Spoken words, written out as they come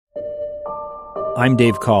I'm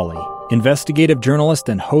Dave Cawley, investigative journalist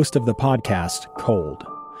and host of the podcast Cold.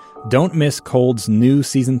 Don't miss Cold's new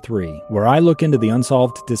Season 3, where I look into the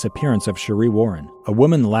unsolved disappearance of Sheree Warren, a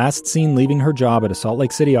woman last seen leaving her job at a Salt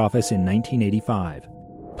Lake City office in 1985.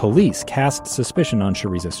 Police cast suspicion on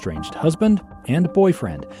Sheree's estranged husband and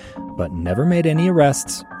boyfriend, but never made any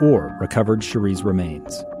arrests or recovered Sheree's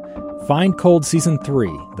remains. Find Cold Season 3,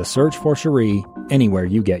 The Search for Sheree, anywhere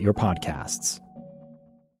you get your podcasts.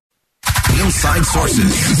 Inside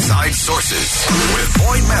Sources with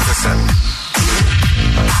Boyd Matheson.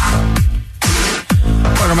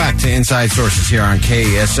 Welcome back to Inside Sources here on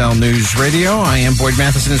KSL News Radio. I am Boyd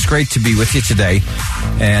Matheson. It's great to be with you today.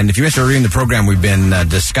 And if you missed earlier in the program, we've been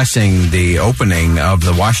discussing the opening of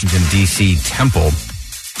the Washington, D.C. Temple.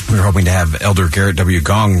 We were hoping to have Elder Garrett W.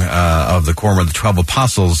 Gong of the Quorum of the 12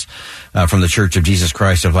 Apostles from the Church of Jesus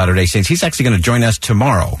Christ of Latter-day Saints. He's actually going to join us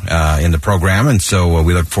tomorrow in the program, and so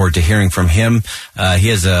we look forward to hearing from him. He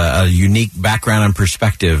has a unique background and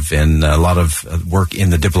perspective and a lot of work in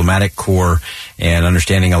the diplomatic corps and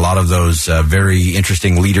understanding a lot of those very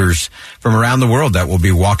interesting leaders from around the world that will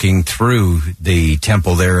be walking through the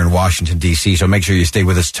temple there in Washington, D.C. So make sure you stay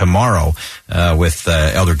with us tomorrow with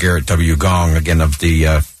Elder Garrett W. Gong, again, of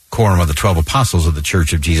the Quorum of the 12 Apostles of the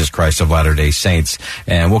Church of Jesus Christ of Latter-day Saints.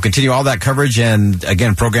 And we'll continue all that coverage. And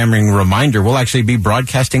again, programming reminder, we'll actually be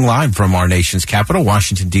broadcasting live from our nation's capital,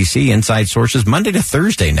 Washington, D.C., Inside Sources, Monday to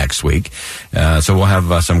Thursday next week. So we'll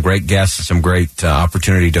have some great guests, some great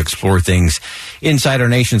opportunity to explore things inside our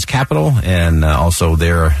nation's capital and also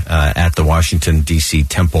there at the Washington, D.C.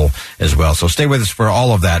 Temple as well. So stay with us for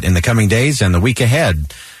all of that in the coming days and the week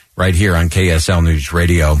ahead, right here on KSL News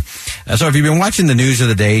Radio. So if you've been watching the news of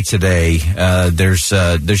the day today, there's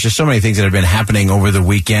just so many things that have been happening over the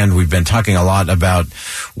weekend. We've been talking a lot about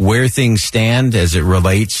where things stand as it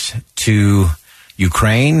relates to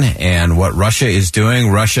Ukraine and what Russia is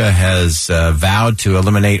doing. Russia has vowed to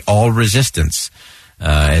eliminate all resistance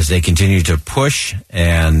as they continue to push,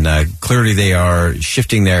 and clearly they are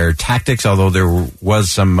shifting their tactics, although there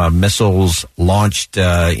was some missiles launched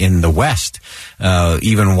in the West,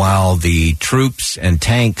 even while the troops and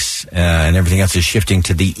tanks and everything else is shifting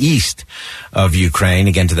to the east of Ukraine,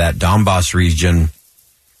 again to that Donbas region.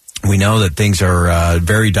 We know that things are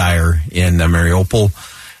very dire in Mariupol,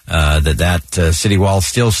 that city, while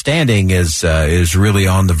still standing, is really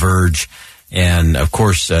on the verge, and of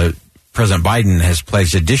course President Biden has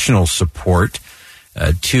pledged additional support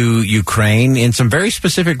to Ukraine in some very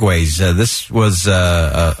specific ways. This was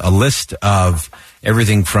a list of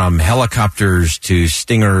everything from helicopters to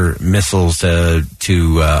Stinger missiles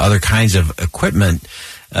to other kinds of equipment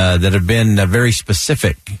that have been very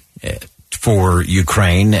specific for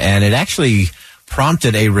Ukraine. And it actually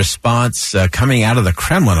prompted a response coming out of the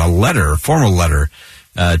Kremlin, a formal letter,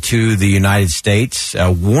 to the United States,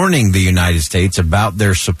 warning the United States about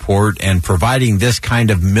their support and providing this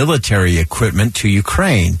kind of military equipment to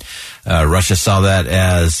Ukraine. Russia saw that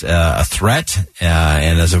as a threat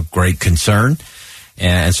and as a great concern.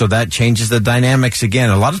 And so that changes the dynamics again.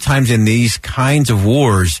 A lot of times in these kinds of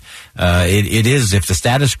wars, it is, if the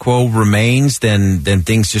status quo remains, then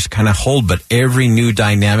things just kind of hold. But every new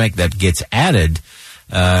dynamic that gets added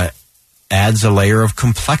adds a layer of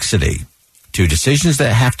complexity to decisions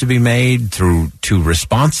that have to be made, to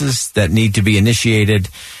responses that need to be initiated.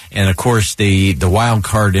 And of course, the wild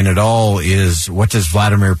card in it all is, what does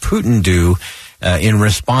Vladimir Putin do in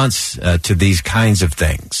response to these kinds of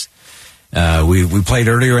things? We played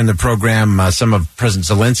earlier in the program some of President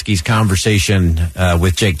Zelensky's conversation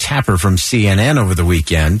with Jake Tapper from CNN over the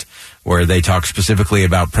weekend, where they talked specifically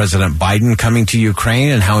about President Biden coming to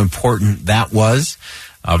Ukraine and how important that was.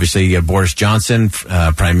 Obviously, Boris Johnson,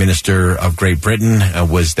 Prime Minister of Great Britain,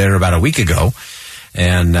 was there about a week ago,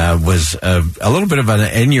 and was a little bit of an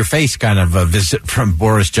in-your-face kind of a visit from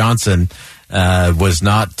Boris Johnson. Was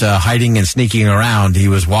not hiding and sneaking around. He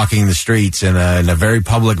was walking the streets in a very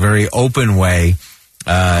public, very open way,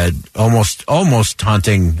 almost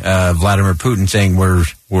taunting Vladimir Putin, saying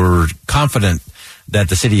we're confident that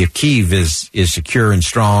the city of Kyiv is secure and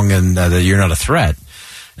strong, and that you're not a threat.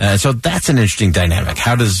 So that's an interesting dynamic.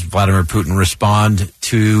 How does Vladimir Putin respond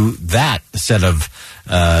to that set of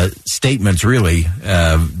statements, really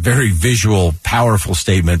very visual, powerful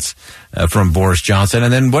statements from Boris Johnson?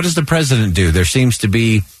 And then what does the president do? There seems to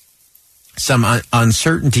be some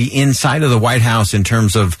uncertainty inside of the White House in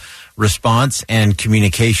terms of response and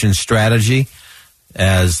communication strategy,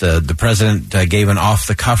 as the president gave an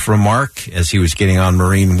off-the-cuff remark as he was getting on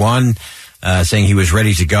Marine One, saying he was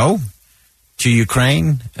ready to go to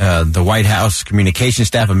Ukraine. The White House communication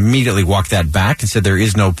staff immediately walked that back and said there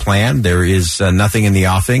is no plan. There is nothing in the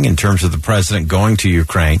offing in terms of the president going to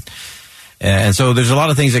Ukraine. And so there's a lot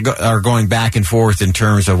of things that are going back and forth in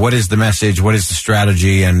terms of what is the message, what is the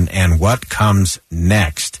strategy, and what comes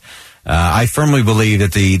next. I firmly believe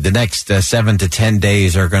that the next 7 to 10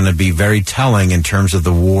 days are going to be very telling in terms of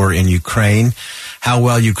the war in Ukraine, how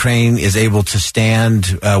well Ukraine is able to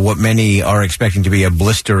stand what many are expecting to be a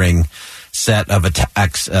blistering set of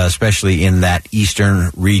attacks, especially in that eastern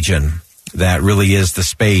region. That really is the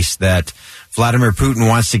space that Vladimir Putin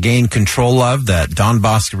wants to gain control of, that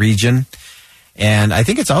Donbass region. And I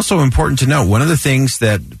think it's also important to note, one of the things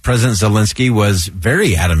that President Zelensky was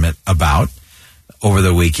very adamant about over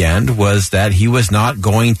the weekend was that he was not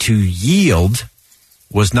going to yield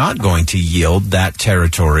that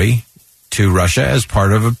territory to Russia as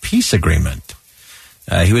part of a peace agreement.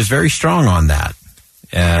 He was very strong on that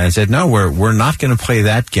and said, no, we're not going to play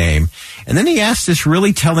that game. And then he asked this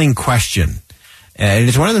really telling question. And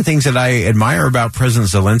it's one of the things that I admire about President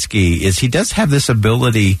Zelensky is he does have this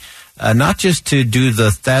ability not just to do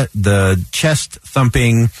the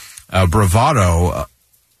chest-thumping bravado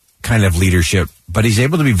kind of leadership, but he's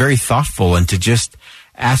able to be very thoughtful and to just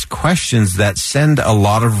ask questions that send a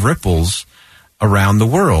lot of ripples around the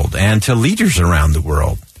world and to leaders around the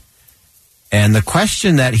world. And the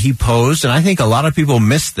question that he posed, and I think a lot of people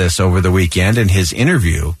missed this over the weekend in his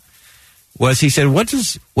interview, was he said, what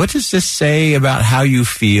does this say about how you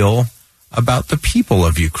feel about the people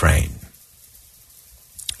of Ukraine?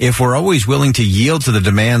 If we're always willing to yield to the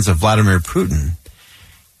demands of Vladimir Putin,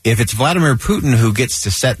 if it's Vladimir Putin who gets to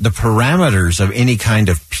set the parameters of any kind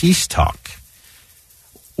of peace talk,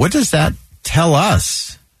 what does that tell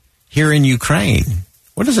us here in Ukraine?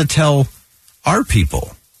 What does it tell our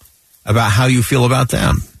people about how you feel about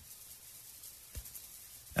them?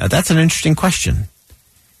 That's an interesting question.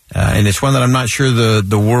 And it's one that I'm not sure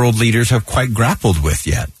the world leaders have quite grappled with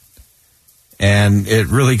yet. And it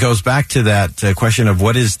really goes back to that question of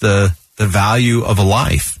what is the value of a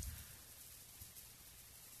life?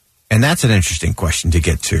 And that's an interesting question to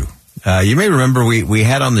get to. You may remember we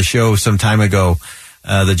had on the show some time ago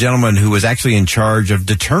the gentleman who was actually in charge of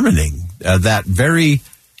determining that very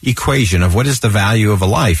equation of what is the value of a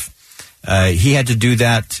life. He had to do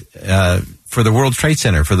that for the World Trade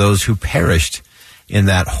Center, for those who perished in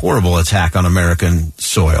that horrible attack on American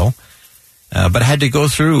soil, but had to go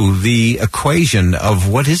through the equation of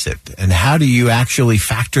what is it and how do you actually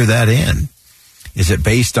factor that in? Is it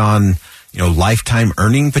based on, lifetime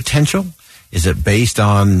earning potential? Is it based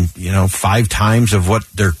on, 5 times of what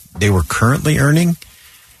they were currently earning?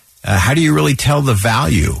 How do you really tell the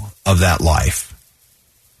value of that life?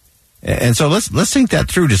 And so let's think that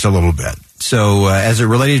through just a little bit. So as it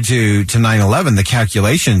related to 9/11, the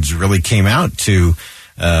calculations really came out to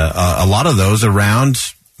a lot of those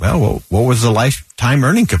around, what was the lifetime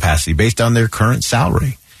earning capacity based on their current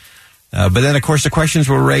salary? But then, of course, the questions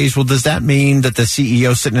were raised, does that mean that the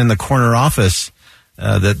CEO sitting in the corner office,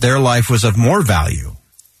 that their life was of more value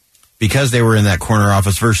because they were in that corner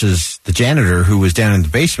office versus the janitor who was down in the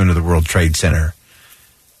basement of the World Trade Center,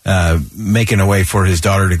 making a way for his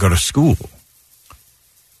daughter to go to school?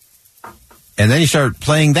 And then you start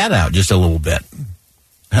playing that out just a little bit.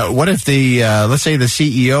 What if let's say the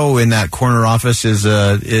CEO in that corner office is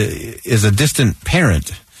a distant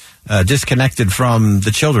parent, disconnected from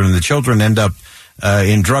the children, and the children end up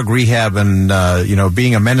in drug rehab and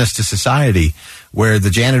being a menace to society, where the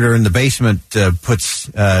janitor in the basement puts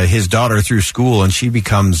his daughter through school and she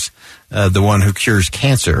becomes the one who cures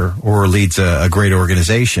cancer or leads a great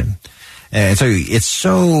organization. And so it's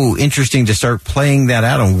so interesting to start playing that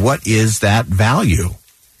out on what is that value.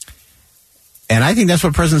 And I think that's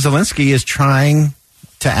what President Zelensky is trying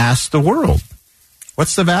to ask the world.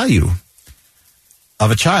 What's the value of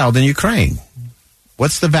a child in Ukraine?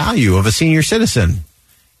 What's the value of a senior citizen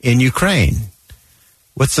in Ukraine?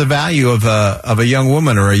 What's the value of a young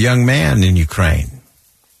woman or a young man in Ukraine?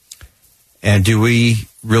 And do we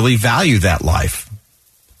really value that life?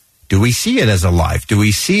 Do we see it as a life? Do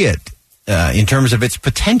we see it in terms of its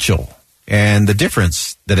potential and the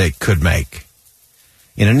difference that it could make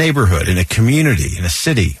in a neighborhood, in a community, in a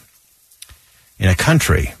city, in a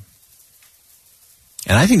country?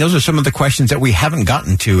 And I think those are some of the questions that we haven't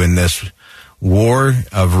gotten to in this war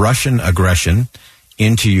of Russian aggression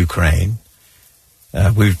into Ukraine.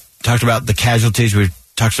 We've talked about the casualties. We've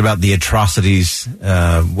talked about the atrocities,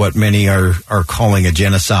 what many are calling a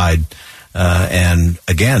genocide. And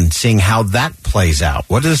again, seeing how that plays out.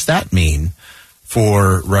 What does that mean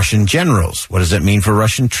for Russian generals? What does it mean for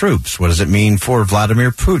Russian troops? What does it mean for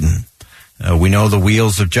Vladimir Putin? We know the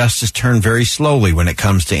wheels of justice turn very slowly when it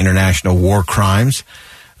comes to international war crimes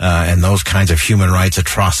and those kinds of human rights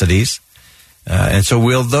atrocities. And so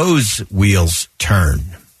will those wheels turn?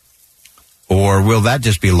 Or will that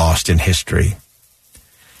just be lost in history?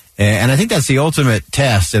 And I think that's the ultimate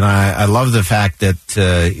test. And I love the fact that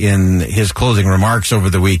in his closing remarks over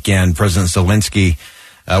the weekend, President Zelensky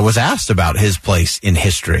was asked about his place in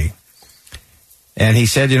history. And he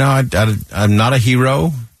said, I'm not a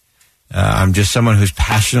hero. I'm just someone who's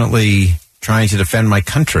passionately trying to defend my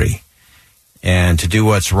country and to do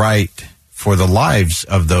what's right for the lives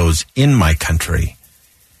of those in my country.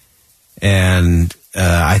 And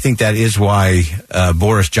I think that is why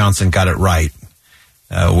Boris Johnson got it right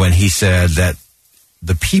when he said that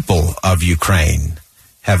the people of Ukraine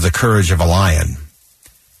have the courage of a lion.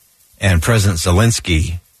 And President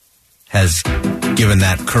Zelensky has given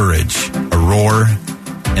that courage a roar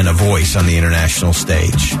and a voice on the international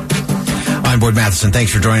stage. I'm Boyd Matheson.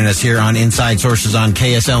 Thanks for joining us here on Inside Sources on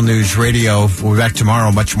KSL News Radio. We'll be back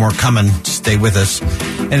tomorrow. Much more coming. Stay with us.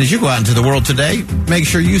 And as you go out into the world today, make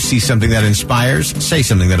sure you see something that inspires, say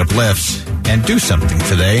something that uplifts, and do something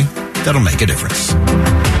today that'll make a difference.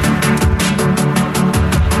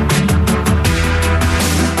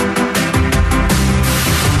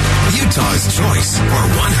 Utah's choice for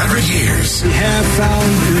 100 years. We have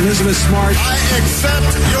found Elizabeth Smart. I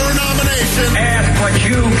accept your nomination. Ask what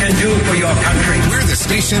you can do for your country. We're the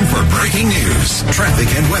station for breaking news,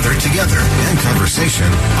 traffic and weather together, and conversation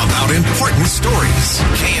about important stories.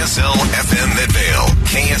 KSL FM Midvale,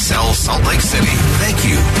 KSL Salt Lake City. Thank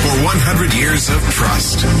you for 100 years of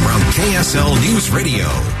trust from KSL News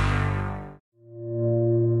Radio.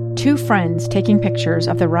 Two friends taking pictures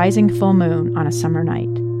of the rising full moon on a summer night.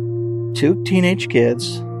 Two teenage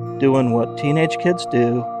kids doing what teenage kids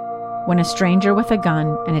do. When a stranger with a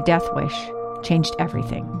gun and a death wish changed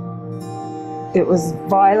everything. It was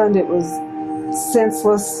violent, it was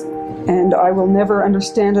senseless, and I will never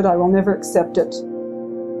understand it, I will never accept it.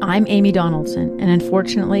 I'm Amy Donaldson, and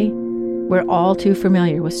unfortunately, we're all too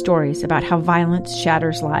familiar with stories about how violence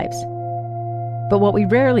shatters lives. But what we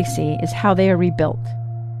rarely see is how they are rebuilt.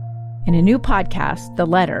 In a new podcast, The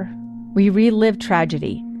Letter, we relive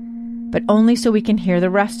tragedy, but only so we can hear the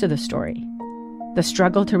rest of the story. The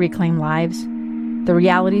struggle to reclaim lives, the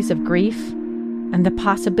realities of grief, and the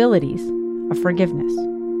possibilities of forgiveness.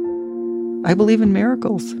 I believe in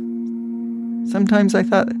miracles. Sometimes I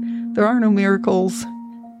thought, there are no miracles.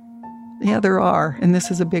 Yeah, there are, and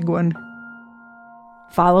this is a big one.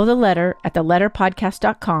 Follow The Letter at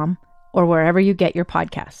theletterpodcast.com or wherever you get your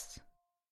podcasts.